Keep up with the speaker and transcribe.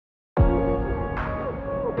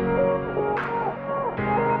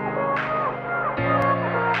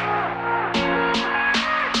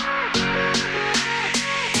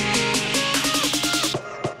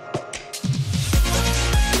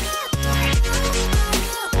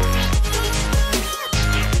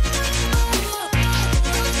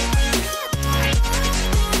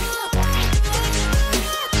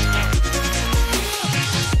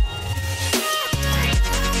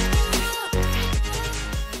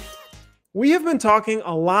We have been talking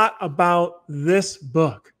a lot about this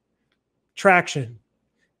book, Traction.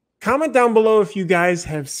 Comment down below if you guys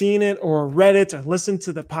have seen it or read it or listened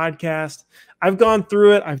to the podcast. I've gone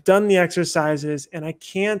through it. I've done the exercises, and I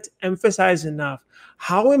can't emphasize enough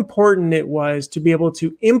how important it was to be able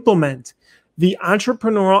to implement the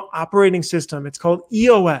entrepreneurial operating system. It's called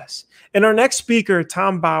EOS. And our next speaker,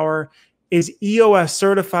 Tom Bouwer, is EOS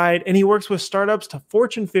certified, and he works with startups to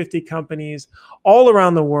Fortune 50 companies all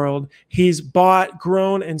around the world. He's bought,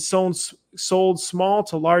 grown, and sold small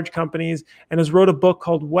to large companies, and has wrote a book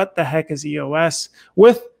called What the Heck is EOS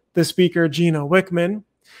with the speaker, Gino Wickman.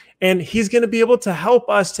 And he's going to be able to help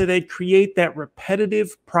us today create that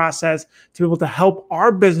repetitive process to be able to help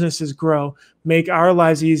our businesses grow, make our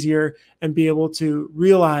lives easier, and be able to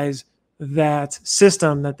realize that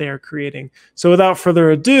system that they are creating. So without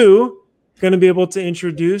further ado, going to be able to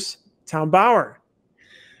introduce Tom Bouwer.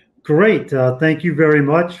 Great. Thank you very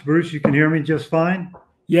much, Bruce. You can hear me just fine?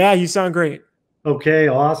 Yeah, you sound great. Okay,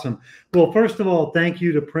 awesome. Well, first of all, thank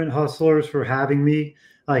you to PrintHustlers for having me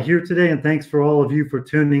here today, and thanks for all of you for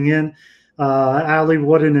tuning in. Ali,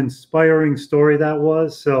 what an inspiring story that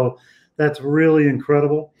was. So that's really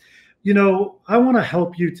incredible. You know, I want to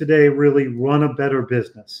help you today really run a better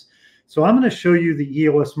business. So I'm going to show you the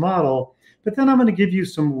EOS model, but then I'm going to give you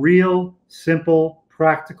some real, simple,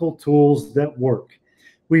 practical tools that work.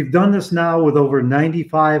 We've done this now with over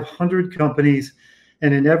 9,500 companies,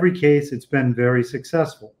 and in every case, it's been very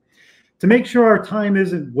successful. To make sure our time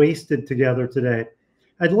isn't wasted together today,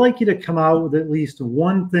 I'd like you to come out with at least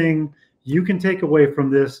one thing you can take away from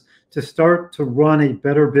this to start to run a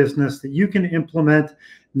better business that you can implement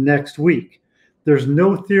next week. There's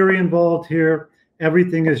no theory involved here.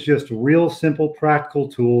 Everything is just real simple, practical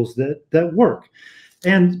tools that work.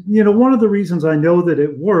 And, you know, one of the reasons I know that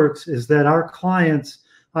it works is that our clients,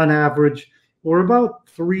 on average, we're about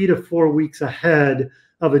 3 to 4 weeks ahead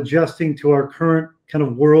of adjusting to our current kind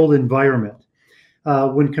of world environment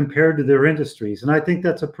when compared to their industries. And I think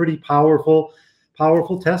that's a pretty powerful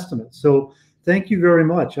testament. So thank you very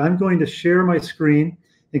much. I'm going to share my screen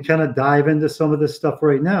and kind of dive into some of this stuff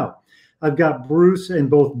right now. I've got Bruce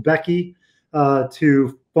and both Becky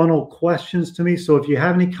to funnel questions to me. So if you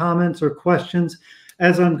have any comments or questions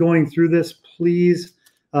as I'm going through this, please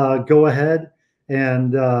go ahead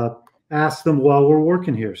and ask them while we're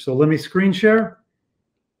working here. So let me screen share.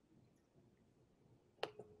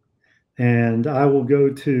 And I will go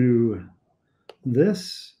to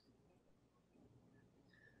this.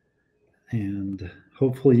 And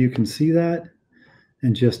hopefully you can see that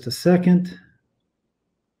in just a second.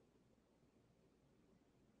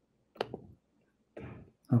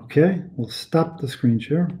 Okay, we'll stop the screen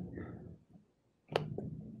share.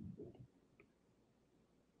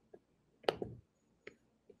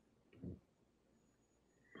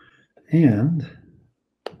 And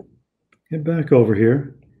get back over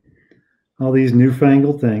here. All these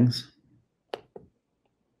newfangled things.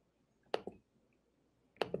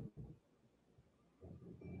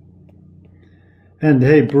 And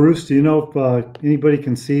hey, Bruce, do you know if anybody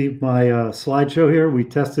can see my slideshow here? We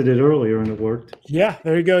tested it earlier and it worked. Yeah,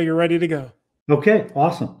 there you go. You're ready to go. Okay,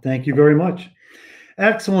 awesome. Thank you very much.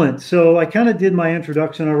 Excellent. So I kind of did my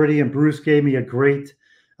introduction already, and Bruce gave me a great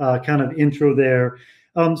kind of intro there.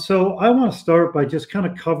 So I want to start by just kind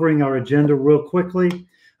of covering our agenda real quickly.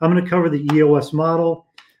 I'm going to cover the EOS model.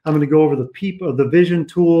 I'm going to go over the vision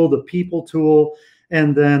tool, the people tool,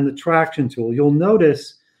 and then the traction tool. You'll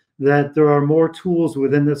notice that there are more tools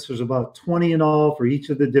within this. There's about 20 in all for each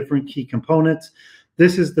of the different key components.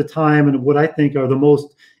 This is the time and what I think are the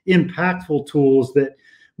most impactful tools that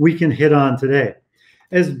we can hit on today.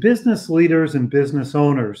 As business leaders and business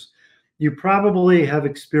owners, you probably have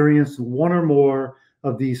experienced one or more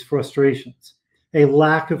of these frustrations, a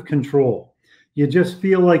lack of control. You just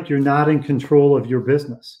feel like you're not in control of your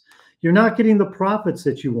business. You're not getting the profits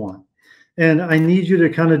that you want. And I need you to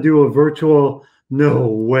kind of do a virtual no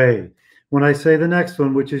way when I say the next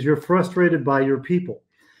one, which is you're frustrated by your people.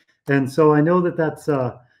 And so I know that that's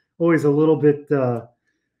always a little bit,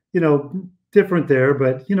 different there.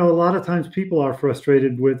 But, a lot of times people are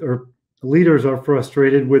frustrated with, or leaders are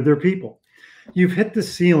frustrated with their people. You've hit the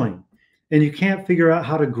ceiling and you can't figure out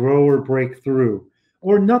how to grow or break through.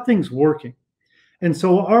 or nothing's working. And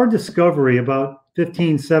so our discovery about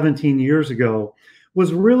 15, 17 years ago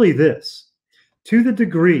was really this: to the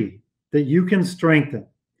degree that you can strengthen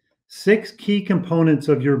 6 key components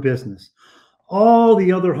of your business, all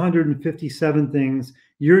the other 157 things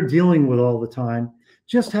you're dealing with all the time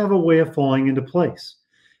just have a way of falling into place.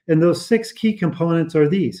 And those 6 key components are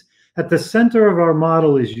these. At the center of our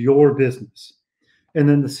model is your business. And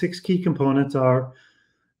then the 6 key components are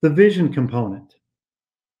the vision component,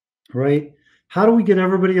 right? How do we get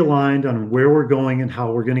everybody aligned on where we're going and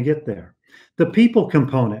how we're going to get there? The people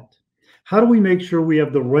component. How do we make sure we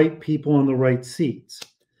have the right people in the right seats?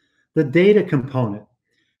 The data component.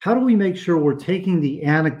 How do we make sure we're taking the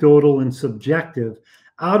anecdotal and subjective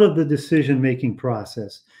out of the decision-making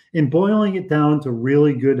process and boiling it down to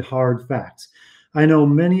really good, hard facts? I know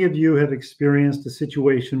many of you have experienced a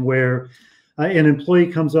situation where an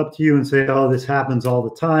employee comes up to you and say, oh, this happens all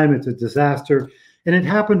the time. It's a disaster. And it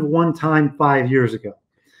happened one time 5 years ago,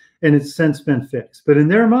 and it's since been fixed. But in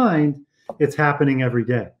their mind, it's happening every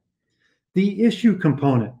day. The issue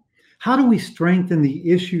component. How do we strengthen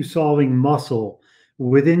the issue-solving muscle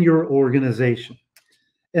within your organization?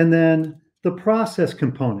 And then the process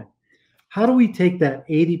component. How do we take that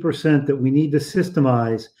 80% that we need to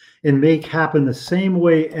systemize and make happen the same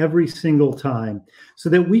way every single time so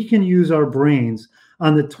that we can use our brains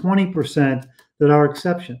on the 20% that are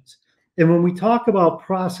exceptions? And when we talk about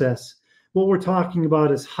process, what we're talking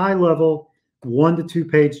about is high-level 1 to 2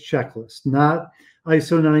 page checklist, not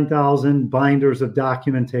ISO 9000 binders of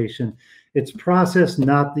documentation. It's process,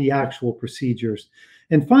 not the actual procedures.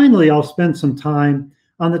 And finally, I'll spend some time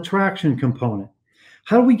on the traction component.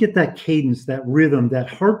 How do we get that cadence, that rhythm, that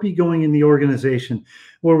heartbeat going in the organization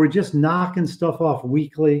where we're just knocking stuff off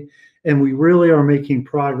weekly and we really are making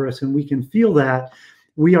progress, and we can feel that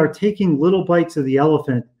we are taking little bites of the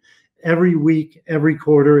elephant every week, every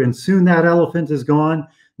quarter, and soon that elephant is gone.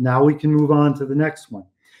 Now we can move on to the next one.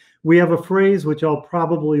 We have a phrase which I'll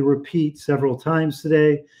probably repeat several times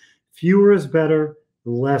today: fewer is better,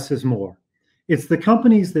 less is more. It's the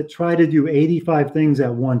companies that try to do 85 things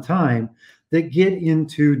at one time that get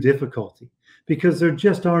into difficulty because there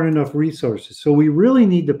just aren't enough resources. So we really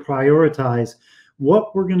need to prioritize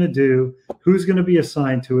what we're going to do, who's going to be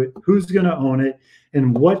assigned to it, who's going to own it,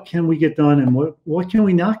 and what can we get done and what can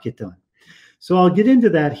we not get done. So I'll get into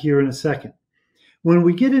that here in a second. When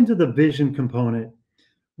we get into the vision component,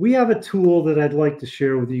 we have a tool that I'd like to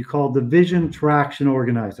share with you called the Vision Traction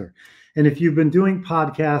Organizer. And if you've been doing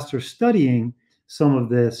podcasts or studying some of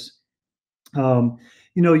this,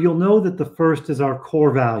 you'll know that the first is our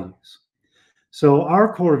core values. So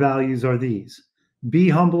our core values are these: be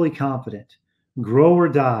humbly confident, grow or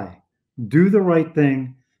die, do the right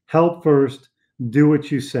thing, help first, do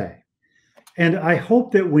what you say. And I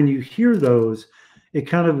hope that when you hear those, it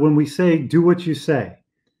kind of, when we say do what you say,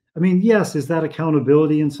 I mean, yes, is that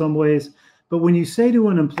accountability in some ways? But when you say to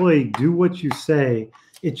an employee, do what you say,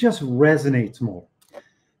 it just resonates more.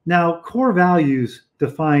 Now, core values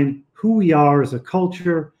define who we are as a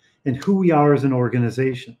culture and who we are as an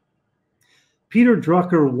organization. Peter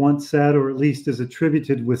Drucker once said, or at least is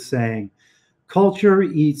attributed with saying, culture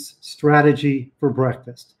eats strategy for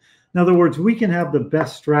breakfast. In other words, we can have the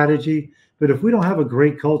best strategy, but if we don't have a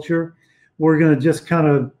great culture, we're going to just kind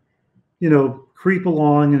of, creep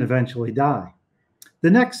along and eventually die. The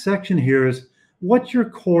next section here is, what's your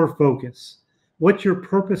core focus? What's your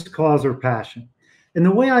purpose, cause, or passion? And the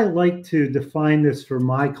way I like to define this for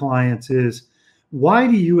my clients is, why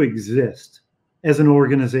do you exist as an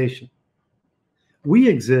organization? We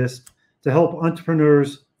exist to help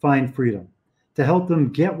entrepreneurs find freedom, to help them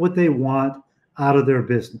get what they want out of their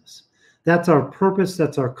business. That's our purpose,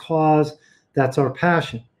 that's our cause, that's our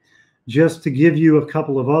passion. Just to give you a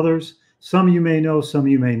couple of others, some you may know, some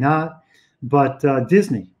you may not, but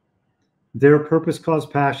Disney, their purpose, cause,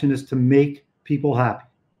 passion is to make people happy,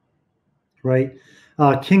 right?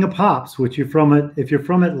 King of Pops, which if you're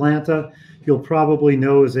from Atlanta, you'll probably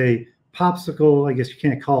know is a popsicle. I guess you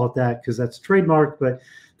can't call it that because that's trademarked, but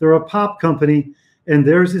they're a pop company, and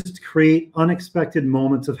theirs is to create unexpected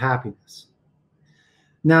moments of happiness.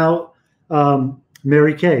 Now,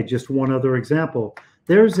 Mary Kay, just one other example.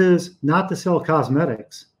 Theirs is not to sell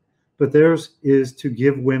cosmetics, but theirs is to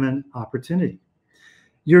give women opportunity.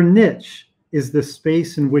 Your niche is the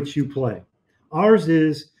space in which you play. Ours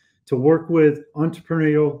is to work with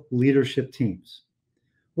entrepreneurial leadership teams.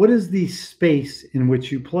 What is the space in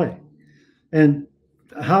which you play? And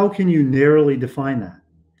how can you narrowly define that?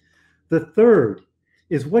 The third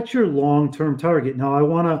is, what's your long-term target? Now, I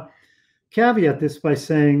want to caveat this by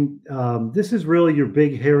saying this is really your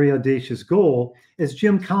big, hairy, audacious goal, as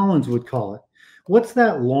Jim Collins would call it. What's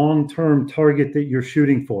that long-term target that you're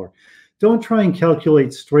shooting for? Don't try and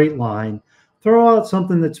calculate straight line. Throw out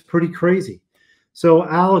something that's pretty crazy. So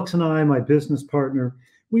Alex and I, my business partner,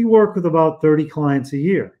 we work with about 30 clients a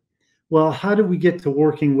year. Well, how did we get to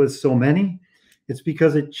working with so many? It's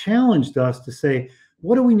because it challenged us to say,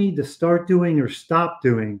 what do we need to start doing or stop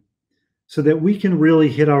doing so that we can really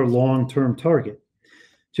hit our long-term target?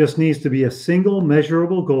 Just needs to be a single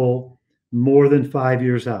measurable goal more than 5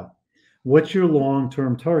 years out. What's your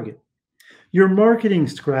long-term target? Your marketing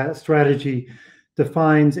strategy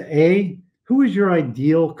defines A, who is your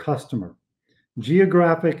ideal customer?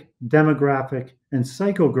 Geographic, demographic, and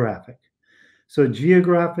psychographic. So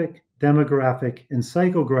geographic, demographic, and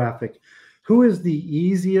psychographic. Who is the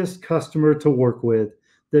easiest customer to work with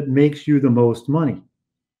that makes you the most money?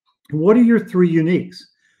 What are your three uniques?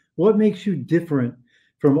 What makes you different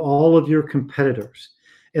from all of your competitors?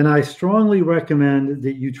 And I strongly recommend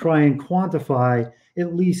that you try and quantify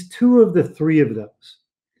at least two of the three of those,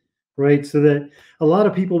 right? So that a lot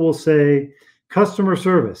of people will say customer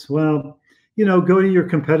service. Well, go to your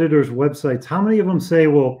competitors' websites. How many of them say,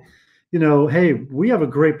 well, hey, we have a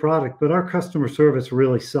great product, but our customer service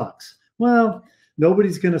really sucks? Well,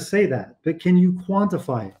 nobody's going to say that, but can you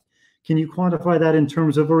quantify it? Can you quantify that in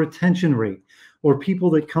terms of a retention rate or people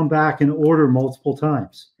that come back and order multiple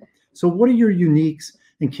times? So what are your uniques,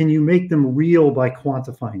 and can you make them real by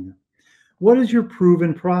quantifying them? What is your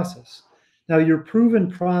proven process? Now, your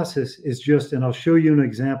proven process is just, and I'll show you an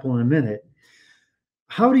example in a minute,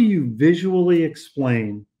 how do you visually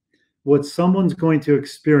explain what someone's going to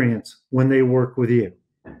experience when they work with you?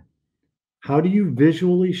 How do you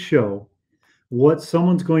visually show what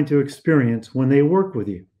someone's going to experience when they work with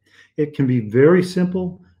you? It can be very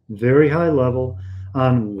simple, very high level,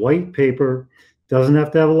 on white paper, doesn't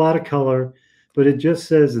have to have a lot of color, but it just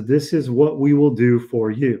says, this is what we will do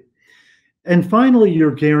for you. And finally,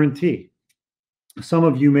 your guarantee. Some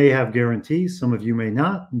of you may have guarantees, some of you may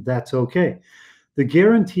not. That's okay. The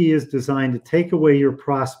guarantee is designed to take away your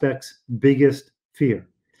prospect's biggest fear.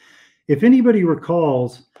 If anybody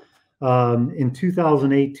recalls, in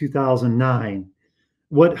 2008, 2009,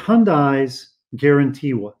 what Hyundai's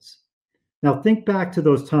guarantee was. Now think back to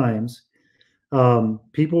those times.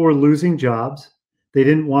 People were losing jobs. They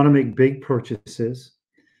didn't want to make big purchases.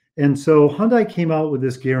 And so Hyundai came out with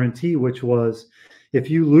this guarantee, which was, if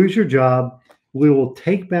you lose your job, we will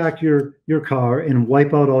take back your car and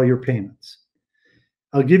wipe out all your payments.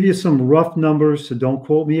 I'll give you some rough numbers, so don't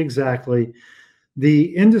quote me exactly. The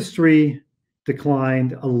industry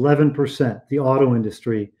declined 11%, the auto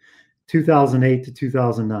industry, 2008 to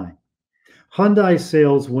 2009. Hyundai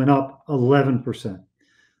sales went up 11%.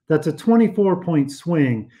 That's a 24-point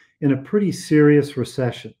swing in a pretty serious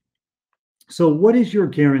recession. So what is your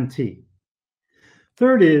guarantee?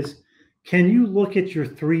 Third is, can you look at your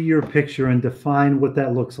 3-year picture and define what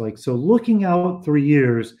that looks like? So looking out 3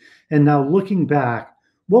 years and now looking back,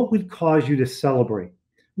 what would cause you to celebrate?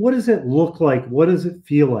 What does it look like? What does it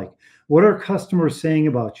feel like? What are customers saying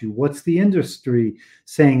about you? What's the industry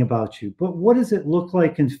saying about you? But what does it look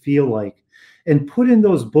like and feel like? And put in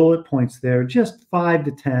those bullet points there, just 5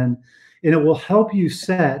 to 10, and it will help you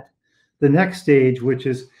set the next stage, which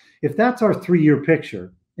is, if that's our 3-year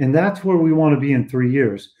picture, and that's where we want to be in 3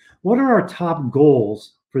 years, what are our top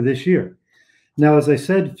goals for this year? Now, as I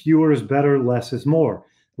said, fewer is better, less is more.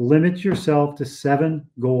 Limit yourself to 7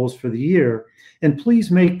 goals for the year, and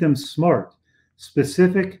please make them SMART: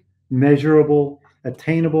 specific, measurable,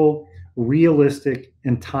 attainable, realistic,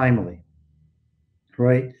 and timely,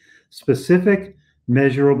 right? Specific,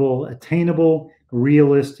 measurable, attainable,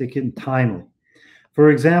 realistic, and timely.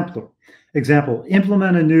 For example,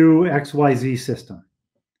 implement a new XYZ system.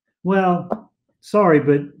 Well, sorry,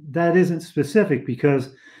 but that isn't specific,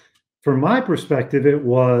 because from my perspective, it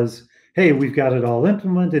was, hey, we've got it all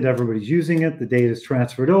implemented, everybody's using it, the data's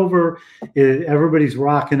transferred over, everybody's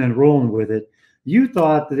rocking and rolling with it. You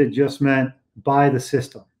thought that it just meant buy the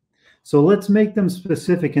system. So let's make them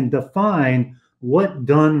specific and define what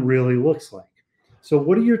done really looks like. So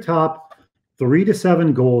what are your top 3 to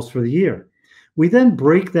 7 goals for the year? We then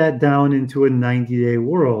break that down into a 90-day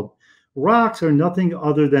world. Rocks are nothing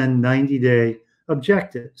other than 90-day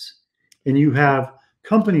objectives. And you have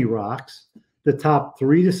company rocks, the top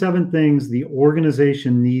 3 to 7 things the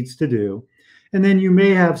organization needs to do. And then you may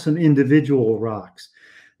have some individual rocks.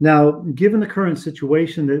 Now, given the current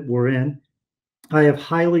situation that we're in, I have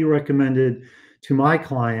highly recommended to my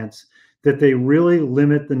clients that they really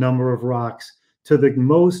limit the number of rocks to the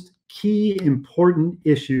most key important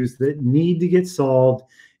issues that need to get solved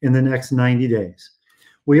in the next 90 days.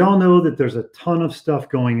 We all know that there's a ton of stuff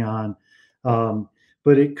going on,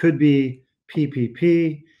 but it could be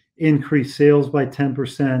PPP, increase sales by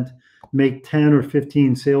 10%, make 10 or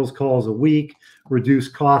 15 sales calls a week, reduce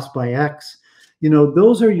costs by X.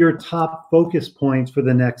 Those are your top focus points for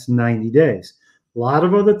the next 90 days. A lot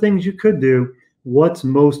of other things you could do. What's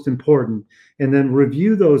most important? And then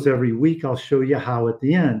review those every week. I'll show you how at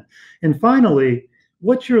the end. And finally,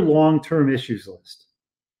 what's your long-term issues list?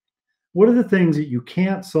 What are the things that you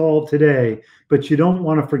can't solve today, but you don't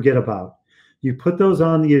want to forget about? You put those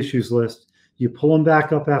on the issues list. You pull them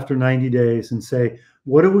back up after 90 days and say,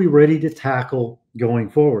 what are we ready to tackle going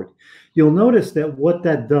forward? You'll notice that what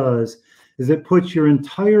that does is it puts your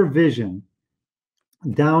entire vision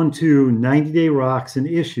down to 90-day rocks and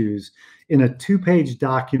issues in a 2-page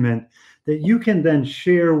document that you can then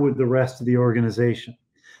share with the rest of the organization.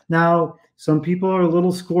 Now, some people are a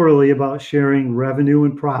little squirrely about sharing revenue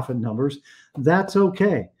and profit numbers. That's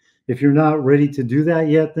okay. If you're not ready to do that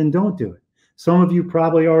yet, then don't do it. Some of you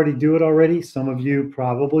probably already do it already. Some of you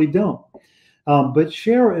probably don't. But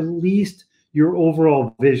share at least your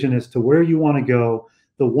overall vision as to where you want to go,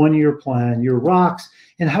 the one-year plan, your rocks,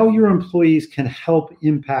 and how your employees can help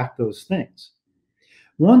impact those things.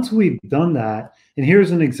 Once we've done that, and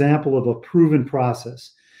here's an example of a proven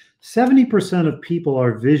process, 70% of people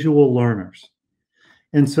are visual learners.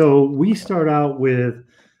 And so we start out with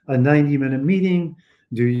a 90-minute meeting.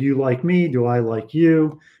 Do you like me? Do I like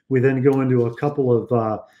you? We then go into a couple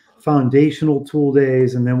of foundational tool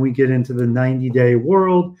days, and then we get into the 90-day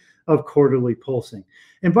world of quarterly pulsing.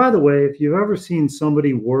 And by the way, if you've ever seen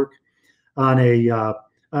somebody work on an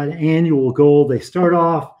annual goal, they start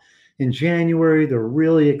off in January, they're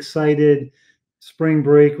really excited. Spring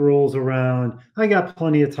break rolls around. I got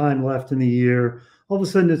plenty of time left in the year. All of a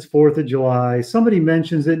sudden, it's 4th of July. Somebody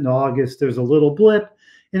mentions it in August. There's a little blip,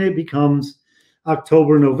 and it becomes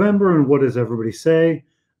October, November. And what does everybody say?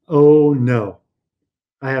 Oh, no.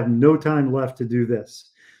 I have no time left to do this.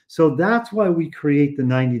 So that's why we create the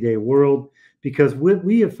 90-day world, because what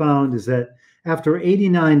we have found is that after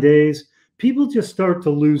 89 days, people just start to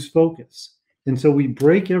lose focus. And so we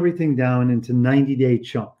break everything down into 90-day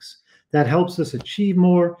chunks. That helps us achieve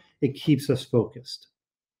more. It keeps us focused.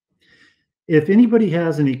 If anybody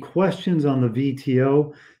has any questions on the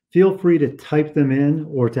VTO, feel free to type them in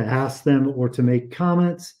or to ask them or to make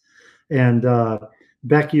comments. And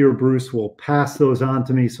Becky or Bruce will pass those on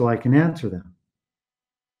to me so I can answer them.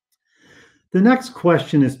 The next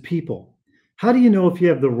question is people. How do you know if you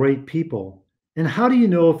have the right people? And how do you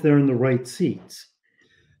know if they're in the right seats?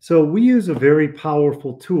 So we use a very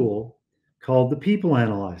powerful tool called the People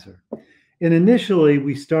Analyzer. And initially,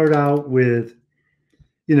 we start out with,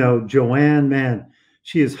 Joanne, man,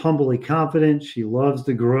 she is humbly confident. She loves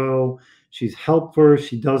to grow. She's help first.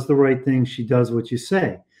 She does the right thing. She does what you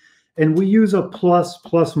say. And we use a plus,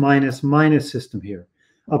 minus system here.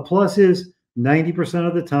 A plus is 90%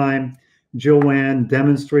 of the time, Joanne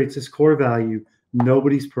demonstrates his core value.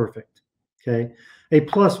 Nobody's perfect, okay? A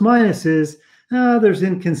plus minus is, there's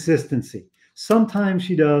inconsistency. Sometimes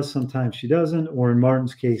she does, sometimes she doesn't, or in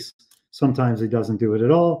Martin's case, sometimes he doesn't do it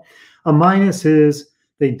at all. A minus is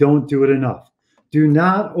they don't do it enough. Do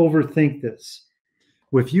not overthink this.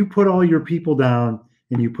 If you put all your people down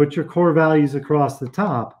and you put your core values across the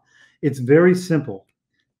top, it's very simple.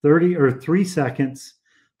 30 or 3 seconds,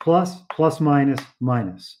 plus, minus,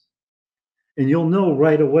 minus. And you'll know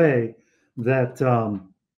right away that,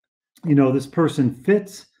 this person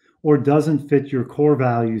fits or doesn't fit your core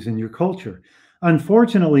values and your culture.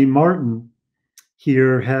 Unfortunately, Martin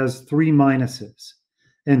here has 3 minuses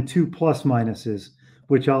and 2 plus minuses,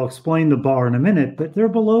 which I'll explain the bar in a minute, but they're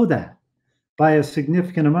below that by a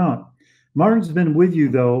significant amount. Martin's been with you,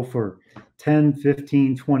 though, for 10,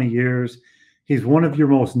 15, 20 years. He's one of your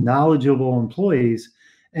most knowledgeable employees,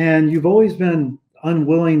 and you've always been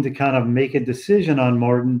unwilling to kind of make a decision on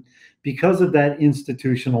Martin because of that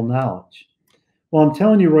institutional knowledge. Well, I'm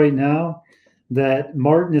telling you right now that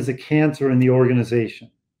Martin is a cancer in the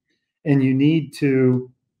organization, and you need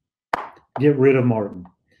to get rid of Martin.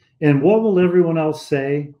 And what will everyone else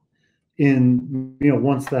say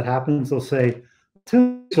once that happens? They'll say,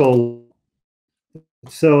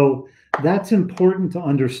 so that's important to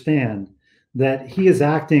understand, that he is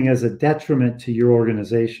acting as a detriment to your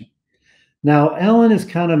organization. Now, Ellen is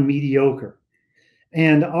kind of mediocre.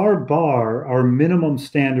 And our bar, our minimum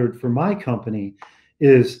standard for my company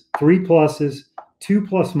is 3 pluses, 2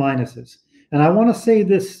 plus minuses. And I want to say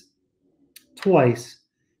this twice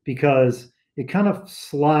because it kind of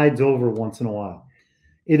slides over once in a while.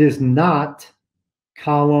 It is not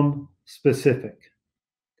column specific.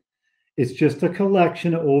 It's just a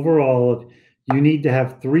collection overall of, you need to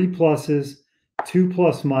have 3 pluses, 2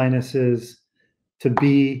 plus minuses, to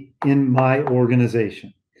be in my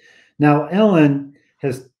organization. Now, Ellen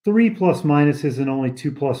has 3 plus minuses and only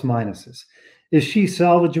 2 plus minuses. Is she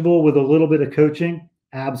salvageable with a little bit of coaching?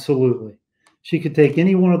 Absolutely. She could take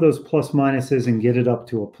any one of those plus minuses and get it up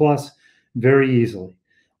to a plus very easily.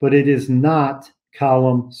 But it is not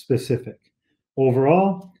column specific.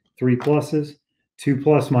 Overall, 3 pluses, 2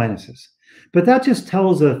 plus minuses. But that just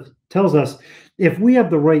tells us if we have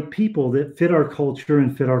the right people that fit our culture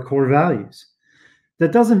and fit our core values.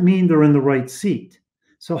 That doesn't mean they're in the right seat.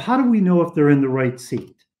 So how do we know if they're in the right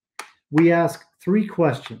seat? We ask 3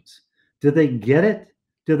 questions. Do they get it?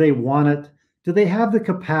 Do they want it? Do they have the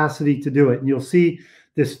capacity to do it? And you'll see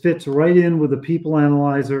this fits right in with the people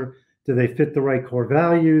analyzer. Do they fit the right core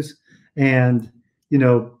values? And,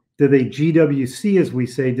 do they GWC, as we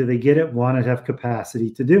say, do they get it, want it, have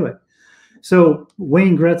capacity to do it? So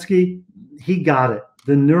Wayne Gretzky, he got it.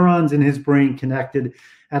 The neurons in his brain connected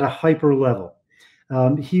at a hyper level.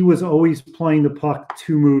 He was always playing the puck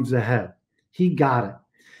 2 moves ahead. He got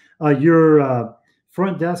it. Your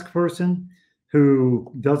front desk person who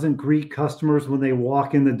doesn't greet customers when they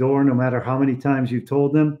walk in the door, no matter how many times you've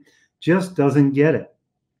told them, just doesn't get it.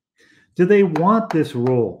 Do they want this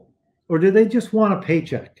role, or do they just want a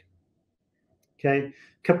paycheck? Okay.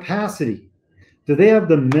 Capacity. Do they have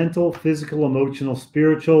the mental, physical, emotional,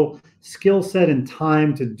 spiritual skill set and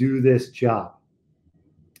time to do this job?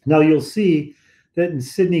 Now, you'll see that in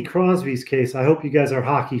Sidney Crosby's case, I hope you guys are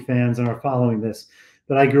hockey fans and are following this,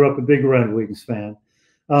 but I grew up a big Red Wings fan.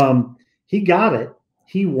 He got it.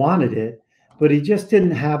 He wanted it, but he just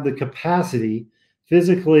didn't have the capacity,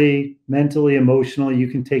 physically, mentally, emotionally, you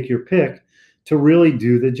can take your pick, to really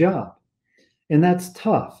do the job. And that's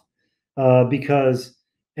tough because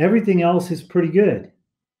everything else is pretty good.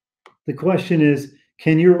 The question is,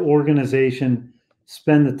 can your organization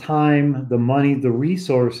spend the time, the money, the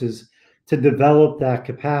resources to develop that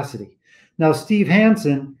capacity? Now, Steve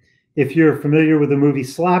Hansen, if you're familiar with the movie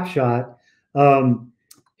Slapshot,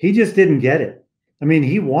 he just didn't get it. I mean,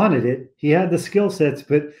 he wanted it. He had the skill sets,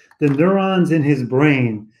 but the neurons in his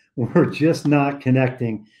brain were just not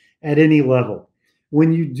connecting at any level.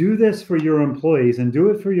 When you do this for your employees and do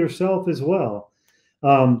it for yourself as well,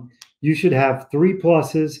 you should have 3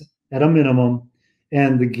 pluses at a minimum,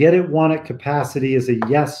 and the get it, want it capacity is a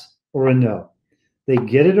yes or a no. They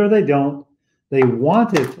get it or they don't. They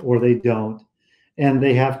want it or they don't. And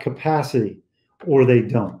they have capacity or they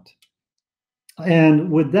don't. And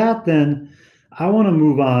with that, then, I want to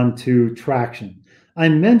move on to traction. I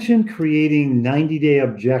mentioned creating 90-day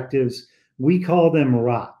objectives. We call them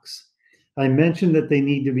rocks. I mentioned that they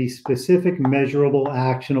need to be specific, measurable,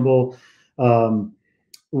 actionable,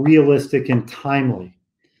 realistic, and timely.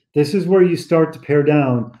 This is where you start to pare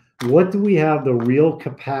down, what do we have the real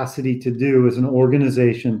capacity to do as an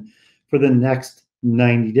organization for the next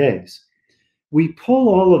 90 days? We pull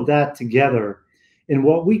all of that together in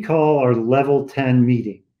what we call our level 10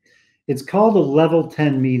 meeting. It's called a level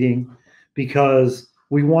 10 meeting because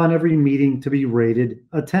we want every meeting to be rated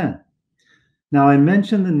a 10. Now, I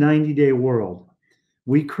mentioned the 90-day world.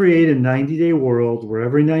 We create a 90-day world where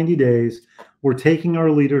every 90 days, we're taking our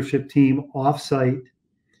leadership team off-site,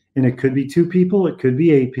 and it could be 2 people, it could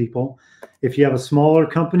be 8 people. If you have a smaller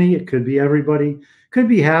company, it could be everybody, could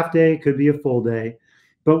be half day, could be a full day.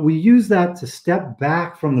 But we use that to step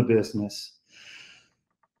back from the business,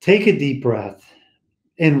 take a deep breath,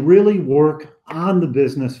 and really work on the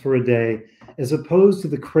business for a day, as opposed to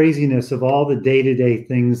the craziness of all the day-to-day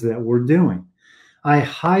things that we're doing. I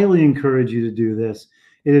highly encourage you to do this.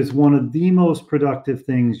 It is one of the most productive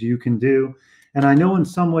things you can do. And I know in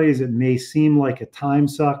some ways it may seem like a time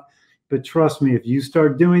suck, but trust me, if you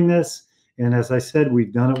start doing this, and as I said,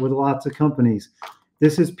 we've done it with lots of companies,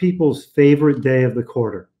 this is people's favorite day of the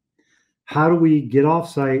quarter. How do we get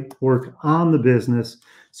off-site, work on the business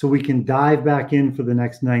so we can dive back in for the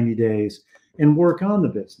next 90 days and work on the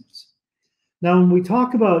business? Now, when we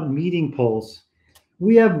talk about Meeting Pulse,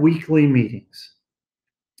 we have weekly meetings.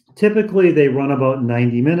 Typically, they run about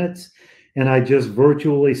 90 minutes, and I just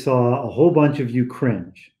virtually saw a whole bunch of you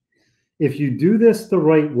cringe. If you do this the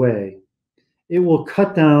right way, it will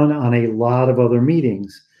cut down on a lot of other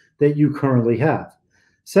meetings that you currently have.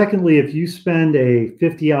 Secondly, if you spend a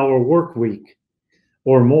 50-hour work week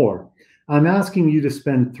or more, I'm asking you to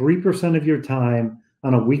spend 3% of your time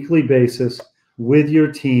on a weekly basis with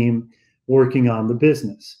your team working on the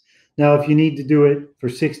business. Now, if you need to do it for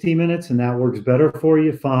 60 minutes and that works better for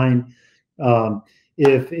you, fine.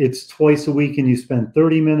 If it's twice a week and you spend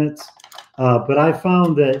 30 minutes, but I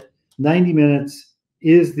found that 90 minutes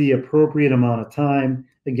is the appropriate amount of time,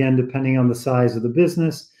 again, depending on the size of the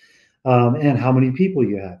business and how many people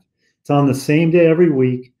you have. It's on the same day every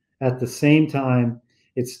week at the same time.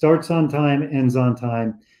 It starts on time, ends on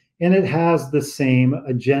time, and it has the same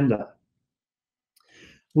agenda.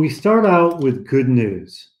 We start out with good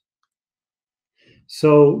news.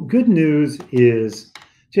 So good news is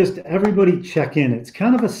just everybody check in. It's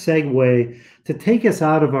kind of a segue to take us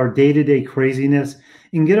out of our day-to-day craziness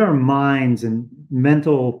and get our minds and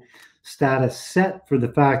mental status set for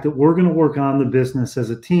the fact that we're going to work on the business as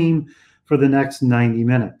a team for the next 90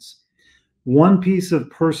 minutes. One piece of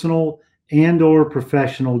personal and or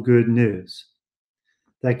professional good news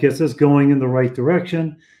that gets us going in the right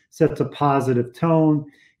direction, sets a positive tone,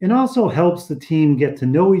 and also helps the team get to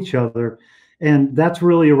know each other. And that's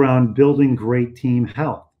really around building great team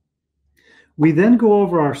health. We then go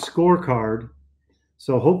over our scorecard.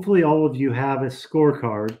 So hopefully all of you have a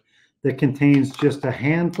scorecard that contains just a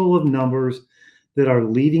handful of numbers that are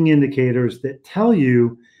leading indicators that tell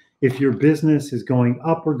you if your business is going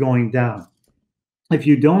up or going down. If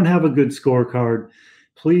you don't have a good scorecard,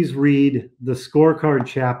 please read the scorecard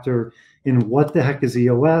chapter in What the Heck is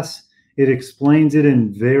EOS? It explains it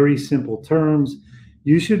in very simple terms.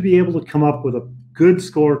 You should be able to come up with a good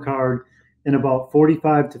scorecard in about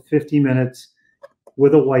 45 to 50 minutes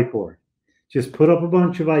with a whiteboard. Just put up a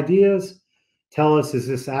bunch of ideas. Tell us, is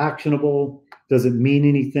this actionable? Does it mean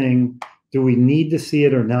anything? Do we need to see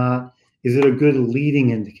it or not? Is it a good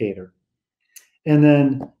leading indicator? And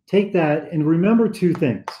then take that and remember two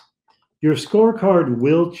things. Your scorecard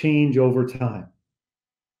will change over time.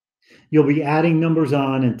 You'll be adding numbers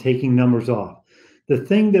on and taking numbers off. The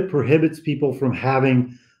thing that prohibits people from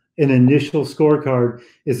having an initial scorecard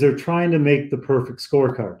is they're trying to make the perfect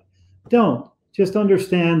scorecard. Don't. Just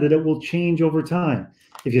understand that it will change over time.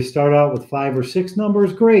 If you start out with 5 or 6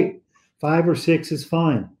 numbers, great. 5 or 6 is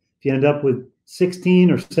fine. If you end up with 16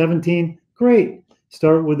 or 17, great.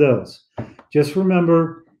 Start with those. Just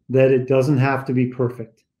remember that it doesn't have to be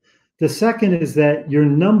perfect. The second is that your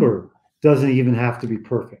number doesn't even have to be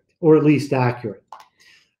perfect, or at least accurate.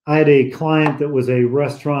 I had a client that was a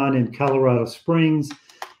restaurant in Colorado Springs,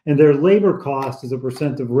 and their labor cost as a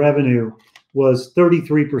percent of revenue was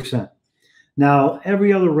 33%. Now,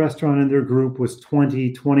 every other restaurant in their group was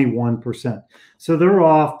 20, 21%. So they're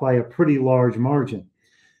off by a pretty large margin.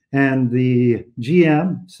 And the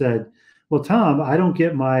GM said, well, Tom, I don't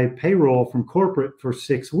get my payroll from corporate for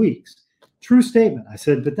 6 weeks. True statement. I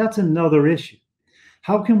said, but that's another issue.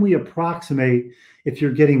 How can we approximate if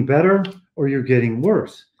you're getting better or you're getting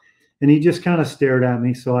worse? And he just kind of stared at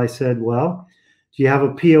me. So I said, well, do you have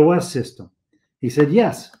a POS system? He said,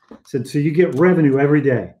 yes. I said, so you get revenue every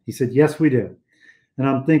day? He said, yes, we do. And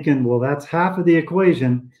I'm thinking, well, that's half of the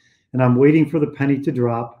equation. And I'm waiting for the penny to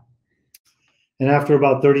drop. And after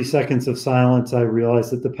about 30 seconds of silence, I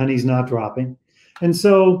realized that the penny's not dropping. And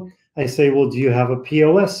so I say, well, do you have a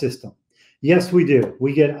POS system? Yes, we do.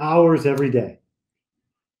 We get hours every day.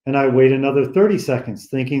 And I wait another 30 seconds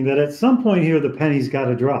thinking that at some point here, the penny's got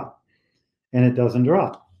to drop. And it doesn't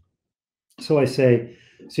drop. So I say,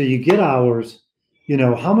 so you get hours,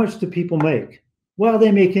 how much do people make? Well,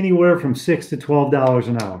 they make anywhere from $6 to $12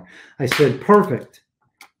 an hour. I said, perfect.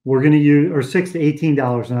 We're going to use, or $6 to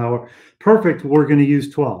 $18 an hour. Perfect. We're going to use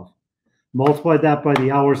 12. Multiply that by the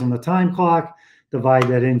hours on the time clock, divide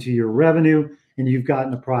that into your revenue, and you've got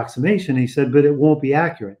an approximation. He said, but it won't be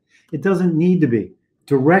accurate. It doesn't need to be.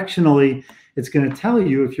 Directionally, it's going to tell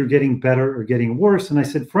you if you're getting better or getting worse. And I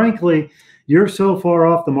said, frankly, you're so far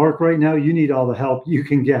off the mark right now, you need all the help you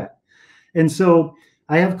can get. And so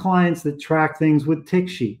I have clients that track things with tick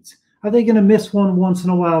sheets. Are they going to miss one once in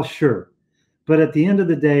a while? Sure. But at the end of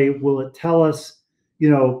the day, will it tell us,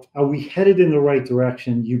 are we headed in the right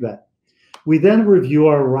direction? You bet. We then review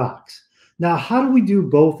our rocks. Now, how do we do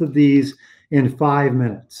both of these in 5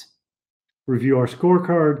 minutes? Review our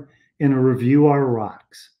scorecard and review our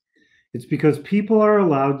rocks. It's because people are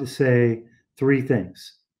allowed to say 3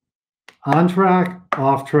 things: on track,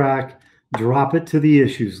 off track, drop it to the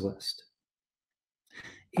issues list.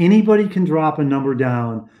 Anybody can drop a number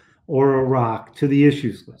down or a rock to the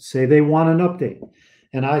issues list. Say they want an update.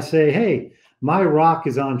 And I say, hey, my rock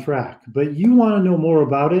is on track, but you want to know more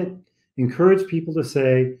about it? Encourage people to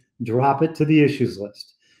say, drop it to the issues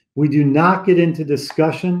list. We do not get into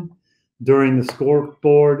discussion during the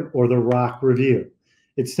scoreboard or the rock review.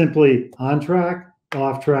 It's simply on track,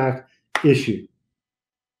 off track, issue.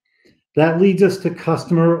 That leads us to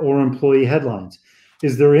customer or employee headlines.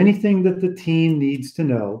 Is there anything that the team needs to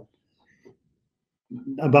know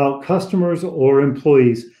about customers or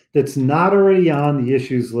employees that's not already on the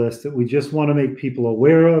issues list that we just want to make people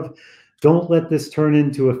aware of? Don't let this turn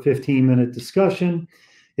into a 15-minute discussion.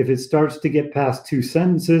 If it starts to get past 2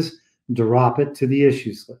 sentences, drop it to the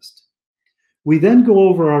issues list. We then go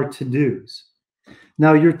over our to-dos.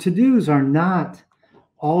 Now, your to-dos are not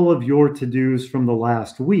all of your to-dos from the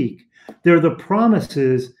last week. They're the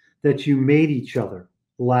promises that you made each other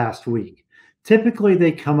last week. Typically,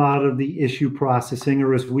 they come out of the issue processing,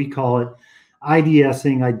 or as we call it,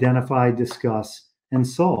 IDSing, identify, discuss, and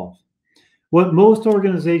solve. What most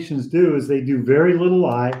organizations do is they do very little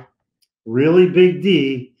I, really big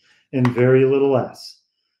D, and very little S.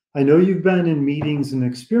 I know you've been in meetings and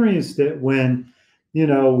experienced it when, we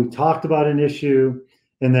talked about an issue,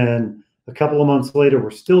 and then a couple of months later,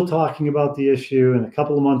 we're still talking about the issue, and a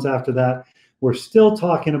couple of months after that, we're still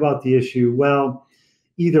talking about the issue. Well,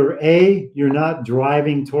 either A, you're not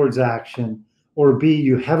driving towards action, or B,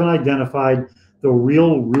 you haven't identified the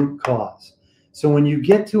real root cause. So when you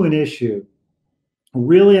get to an issue,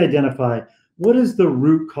 really identify what is the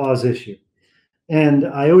root cause issue. And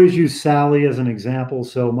I always use Sally as an example.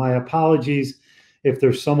 So my apologies if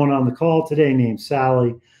there's someone on the call today named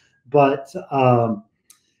Sally, but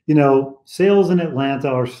sales in Atlanta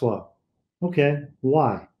are slow. Okay,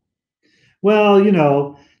 why?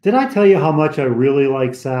 Well, did I tell you how much I really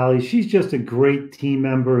like Sally? She's just a great team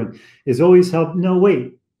member and is always helping. No,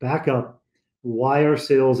 wait, back up. Why are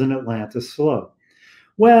sales in Atlanta slow?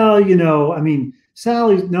 Well,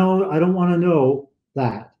 Sally's, no, I don't want to know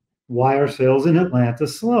that. Why are sales in Atlanta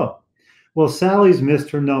slow? Well, Sally's missed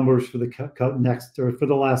her numbers for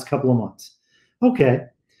the last couple of months. Okay,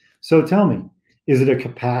 so tell me, is it a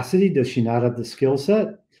capacity? Does she not have the skill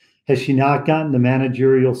set? Has she not gotten the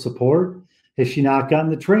managerial support? Has she not gotten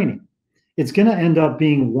the training? It's going to end up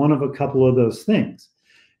being one of a couple of those things.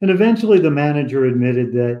 And eventually the manager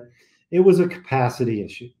admitted that it was a capacity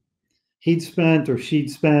issue. She'd spent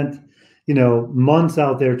months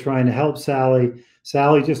out there trying to help Sally.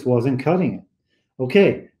 Sally just wasn't cutting it.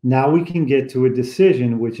 Okay, now we can get to a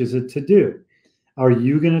decision, which is a to-do. Are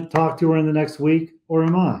you going to talk to her in the next week, or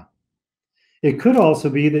am I? It could also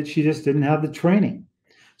be that she just didn't have the training.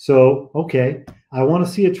 So, okay, I want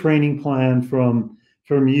to see a training plan from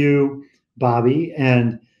you, Bobby,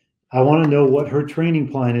 and I want to know what her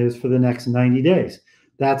training plan is for the next 90 days.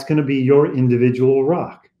 That's going to be your individual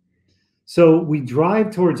rock. So we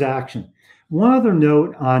drive towards action. One other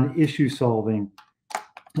note on issue solving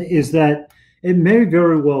is that it may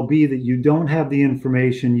very well be that you don't have the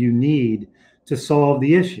information you need to solve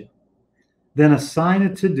the issue. Then assign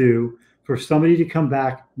a to-do for somebody to come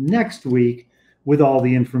back next week with all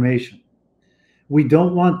the information. We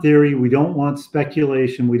don't want theory. We don't want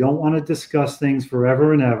speculation. We don't want to discuss things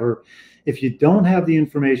forever and ever. If you don't have the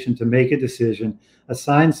information to make a decision,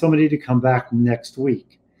 assign somebody to come back next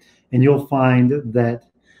week. And you'll find that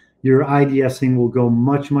your IDSing will go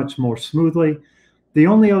much, much more smoothly. The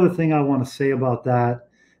only other thing I want to say about that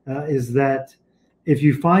is that if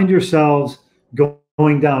you find yourselves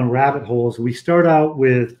going down rabbit holes, we start out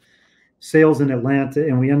with sales in Atlanta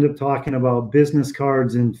and we end up talking about business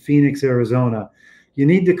cards in Phoenix, Arizona. You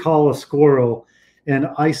need to call a squirrel and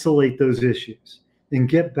isolate those issues and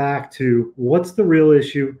get back to what's the real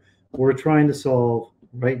issue we're trying to solve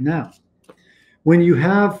right now. When you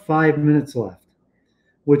have 5 minutes left,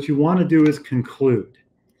 what you want to do is conclude.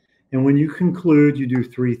 And when you conclude, you do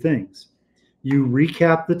three things. You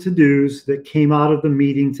recap the to-dos that came out of the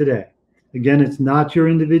meeting today. Again, it's not your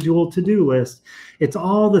individual to-do list. It's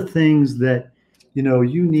all the things that you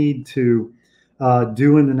need to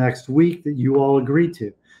do in the next week that you all agreed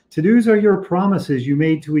to. To-dos are your promises you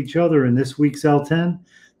made to each other in this week's L10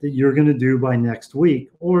 that you're going to do by next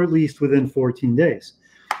week, or at least within 14 days.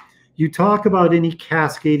 You talk about any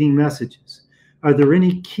cascading messages. Are there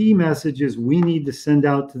any key messages we need to send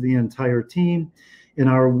out to the entire team? And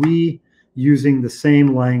are we using the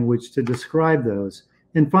same language to describe those?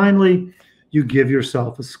 And finally, you give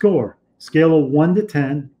yourself a score. Scale of 1 to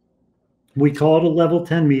 10. We call it a level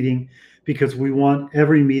 10 meeting because we want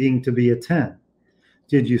every meeting to be a 10.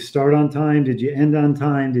 Did you start on time? Did you end on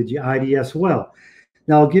time? Did you IDS well?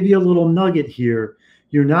 Now, I'll give you a little nugget here.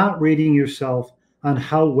 You're not rating yourself on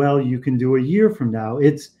how well you can do a year from now.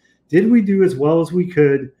 It's, did we do as well as we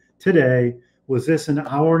could today? Was this an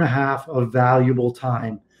hour and a half of valuable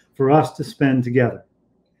time for us to spend together?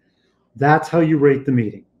 That's how you rate the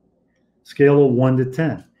meeting. Scale of 1 to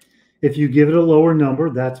 10. If you give it a lower number,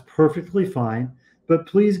 that's perfectly fine. But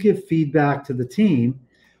please give feedback to the team.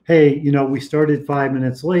 Hey, we started 5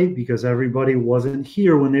 minutes late because everybody wasn't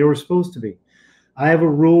here when they were supposed to be. I have a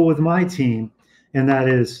rule with my team, and that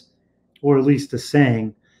is, or at least a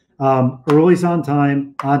saying, early's on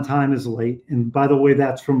time is late. And by the way,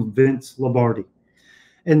 that's from Vince Lombardi.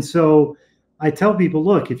 And so I tell people,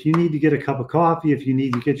 look, if you need to get a cup of coffee, if you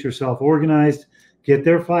need to get yourself organized, get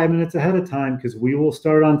there 5 minutes ahead of time because we will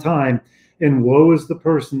start on time And woe is the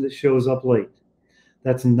person that shows up late.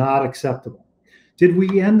 That's not acceptable. Did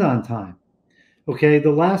we end on time? Okay,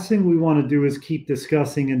 the last thing we want to do is keep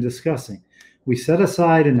discussing and discussing. We set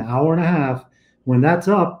aside an hour and a half. When that's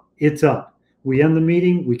up, it's up. We end the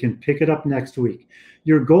meeting, we can pick it up next week.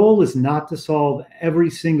 Your goal is not to solve every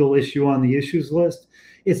single issue on the issues list.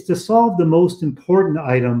 It's to solve the most important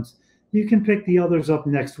items. You can pick the others up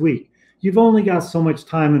next week. You've only got so much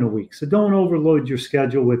time in a week, so don't overload your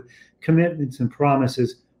schedule with commitments and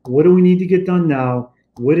promises. What do we need to get done now?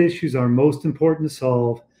 What issues are most important to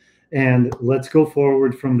solve? And let's go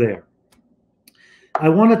forward from there. I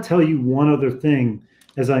want to tell you one other thing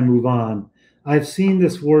as I move on. I've seen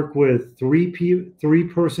this work with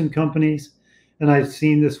three-person companies, and I've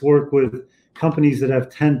seen this work with companies that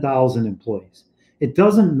have 10,000 employees. It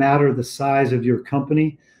doesn't matter the size of your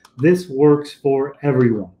company. This works for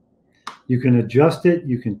everyone. You can adjust it,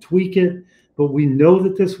 you can tweak it, but we know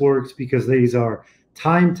that this works because these are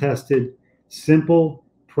time-tested, simple,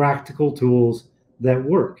 practical tools that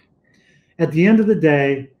work. At the end of the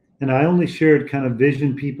day, and I only shared kind of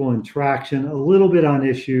vision, people, and traction, a little bit on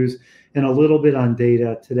issues and a little bit on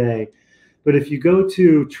data today. But if you go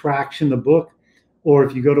to Traction, the book, or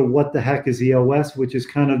if you go to What the Heck is EOS, which is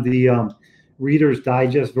kind of the Reader's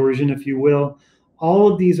Digest version, if you will,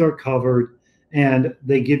 all of these are covered and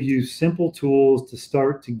they give you simple tools to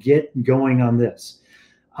start to get going on this.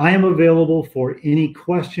 I am available for any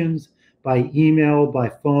questions by email, by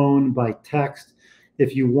phone, by text.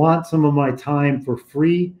 If you want some of my time for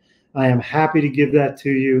free, I am happy to give that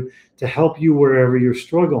to you to help you wherever you're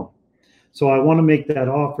struggling. So I want to make that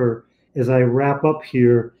offer as I wrap up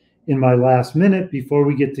here in my last minute before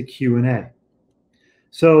we get to Q&A.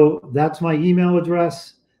 So that's my email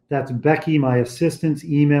address. That's Becky, my assistant's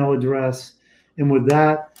email address. And with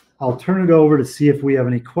that, I'll turn it over to see if we have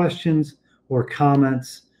any questions or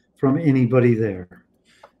comments from anybody there.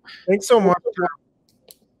 Thanks so much.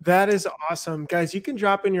 That is awesome. Guys, you can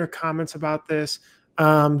drop in your comments about this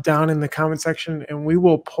down in the comment section, and we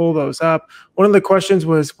will pull those up. One of the questions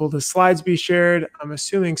was, will the slides be shared? I'm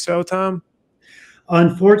assuming so, Tom.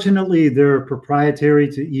 Unfortunately, they're proprietary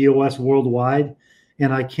to EOS worldwide,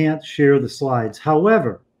 and I can't share the slides.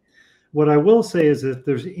 However, what I will say is that if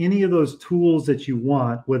there's any of those tools that you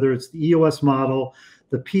want, whether it's the EOS model,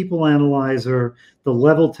 the people analyzer, the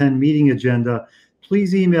level 10 meeting agenda,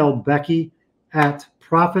 please email Becky at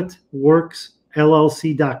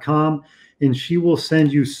profitworksllc.com, and she will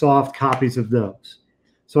send you soft copies of those.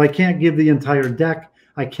 So I can't give the entire deck.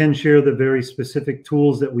 I can share the very specific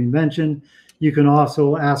tools that we mentioned. You can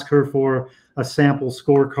also ask her for a sample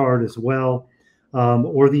scorecard as well,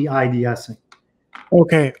 or the IDSing.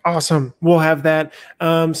 Okay, awesome. We'll have that.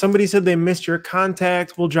 Somebody said they missed your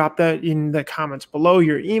contact. We'll drop that in the comments below,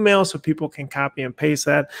 your email, so people can copy and paste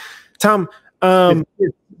that. Tom, 1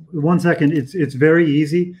 second. It's very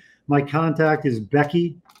easy. My contact is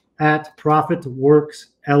Becky at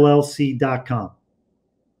profitworksllc.com.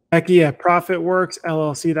 Becky at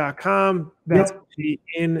profitworksllc.com. That's Yep.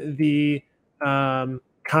 in the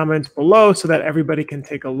comments below so that everybody can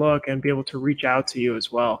take a look and be able to reach out to you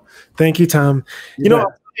as well. Thank you, Tom. You know,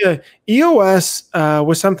 EOS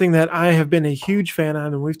was something that I have been a huge fan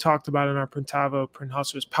on, and we've talked about in our Printavo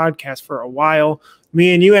PrintHustlers podcast for a while.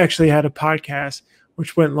 Me and you actually had a podcast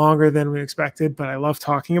which went longer than we expected, but I love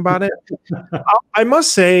talking about it. I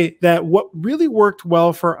must say that what really worked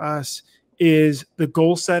well for us is the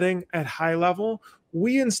goal setting at high level.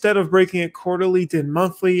 We, instead of breaking it quarterly, did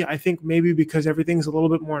monthly. I think maybe because everything's a little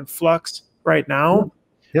bit more in flux right now.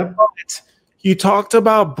 Yep. But you talked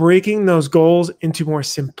about breaking those goals into more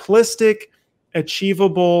simplistic,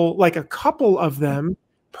 achievable, like a couple of them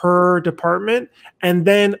per department, and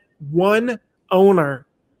then one owner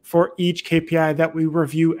for each KPI that we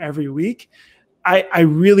review every week. I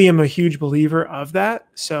really am a huge believer of that.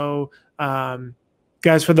 So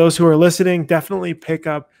guys, for those who are listening, definitely pick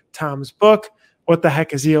up Tom's book, What the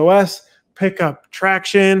Heck is EOS? Pick up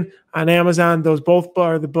Traction on Amazon. Those both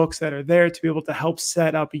are the books that are there to be able to help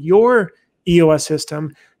set up your EOS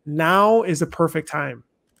system. Now is the perfect time.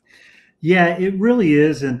 Yeah, it really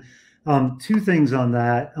is. And two things on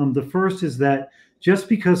that. The first is that just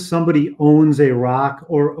because somebody owns a rock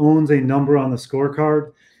or owns a number on the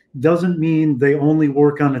scorecard doesn't mean they only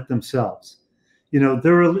work on it themselves. You know,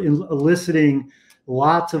 they're eliciting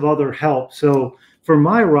lots of other help. So for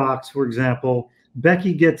my rocks, for example,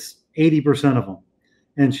 Becky gets 80% of them,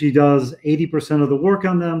 and she does 80% of the work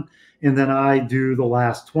on them, and then I do the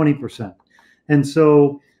last 20%. And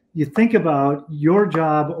so you think about your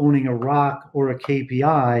job owning a rock or a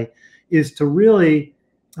KPI is to really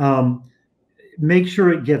make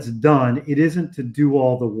sure it gets done. It isn't to do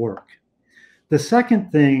all the work. The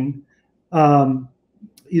second thing, I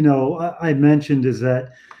mentioned is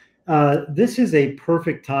that this is a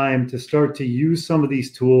perfect time to start to use some of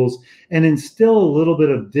these tools and instill a little bit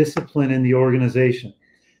of discipline in the organization.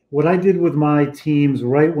 What I did with my teams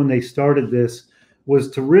right when they started this was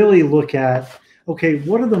to really look at, okay,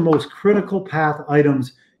 what are the most critical path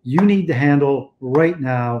items you need to handle right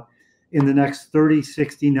now in the next 30,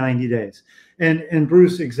 60, 90 days? And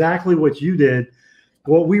Bruce, exactly what you did,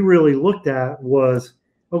 what we really looked at was,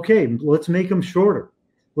 okay, let's make them shorter.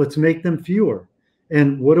 Let's make them fewer.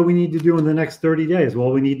 And what do we need to do in the next 30 days?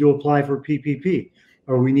 Well, we need to apply for PPP,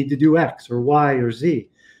 or we need to do X or Y or Z.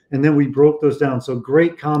 And then we broke those down. So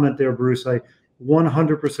great comment there, Bruce. I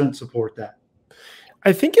 100% support that.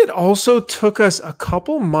 I think it also took us a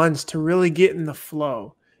couple months to really get in the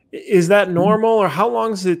flow. Is that normal, or how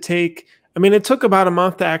long does it take? I mean, it took about a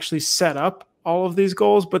month to actually set up all of these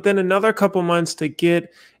goals, but then another couple months to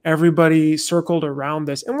get everybody circled around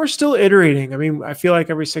this. And we're still iterating. I mean, I feel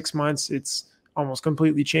like every 6 months it's almost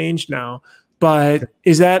completely changed now. But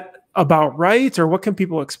is that about right, or what can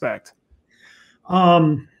people expect?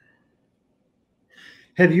 Have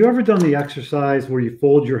you ever done the exercise where you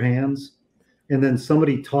fold your hands and then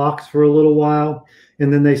somebody talks for a little while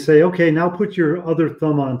and then they say, okay, now put your other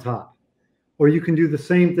thumb on top? Or you can do the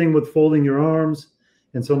same thing with folding your arms,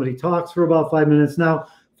 and somebody talks for about 5 minutes. Now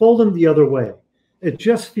fold them the other way. It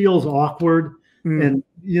just feels awkward. And,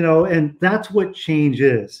 and that's what change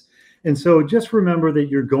is. And so just remember that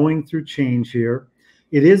you're going through change here.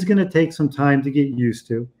 It is going to take some time to get used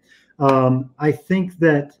to. I think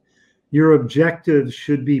that your objectives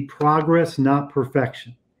should be progress, not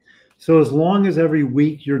perfection. So as long as every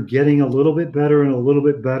week you're getting a little bit better and a little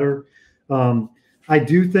bit better, I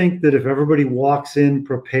do think that if everybody walks in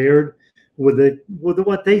prepared with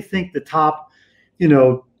what they think the top,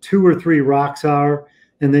 2 or 3 rocks are,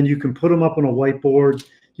 and then you can put them up on a whiteboard,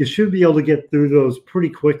 you should be able to get through those pretty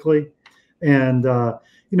quickly. And,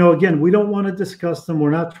 again, we don't want to discuss them. We're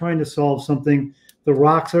not trying to solve something. The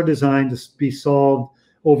rocks are designed to be solved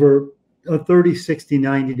over a 30, 60,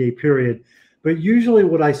 90-day period. But usually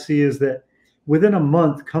what I see is that within a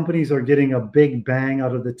month, companies are getting a big bang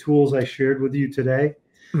out of the tools I shared with you today.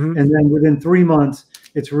 And then within 3 months,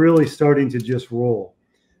 it's really starting to just roll.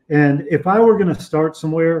 And if I were going to start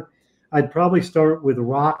somewhere, I'd probably start with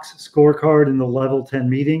rocks, scorecard, and the level 10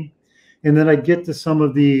 meeting. And then I'd get to some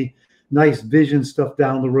of the nice vision stuff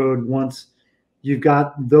down the road once you've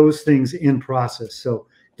got those things in process. So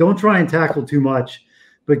don't try and tackle too much,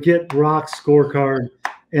 but get rocks, scorecard,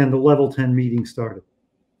 and the level 10 meeting started.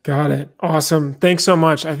 Got it. Awesome. Thanks so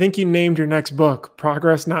much. I think you named your next book,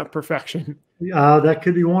 Progress, Not Perfection. That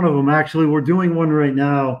could be one of them. Actually, we're doing one right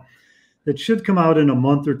now that should come out in a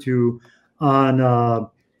month or two on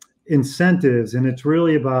incentives. And it's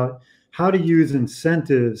really about how to use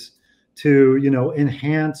incentives to,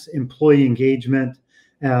 enhance employee engagement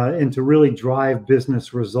and to really drive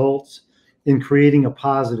business results in creating a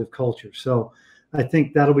positive culture. So I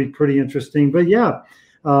think that'll be pretty interesting. But yeah,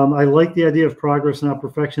 I like the idea of Progress, Not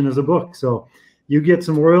Perfection as a book. So you get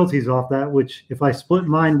some royalties off that, which if I split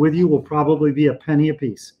mine with you will probably be a penny a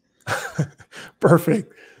piece.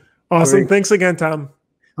 Perfect. Awesome. Great. Thanks again, Tom.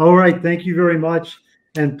 All right. Thank you very much.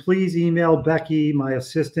 And please email Becky, my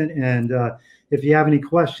assistant. And if you have any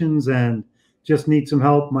questions and just need some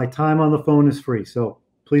help, my time on the phone is free. So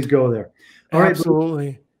please go there. All right.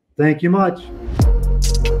 Absolutely. Thank you much.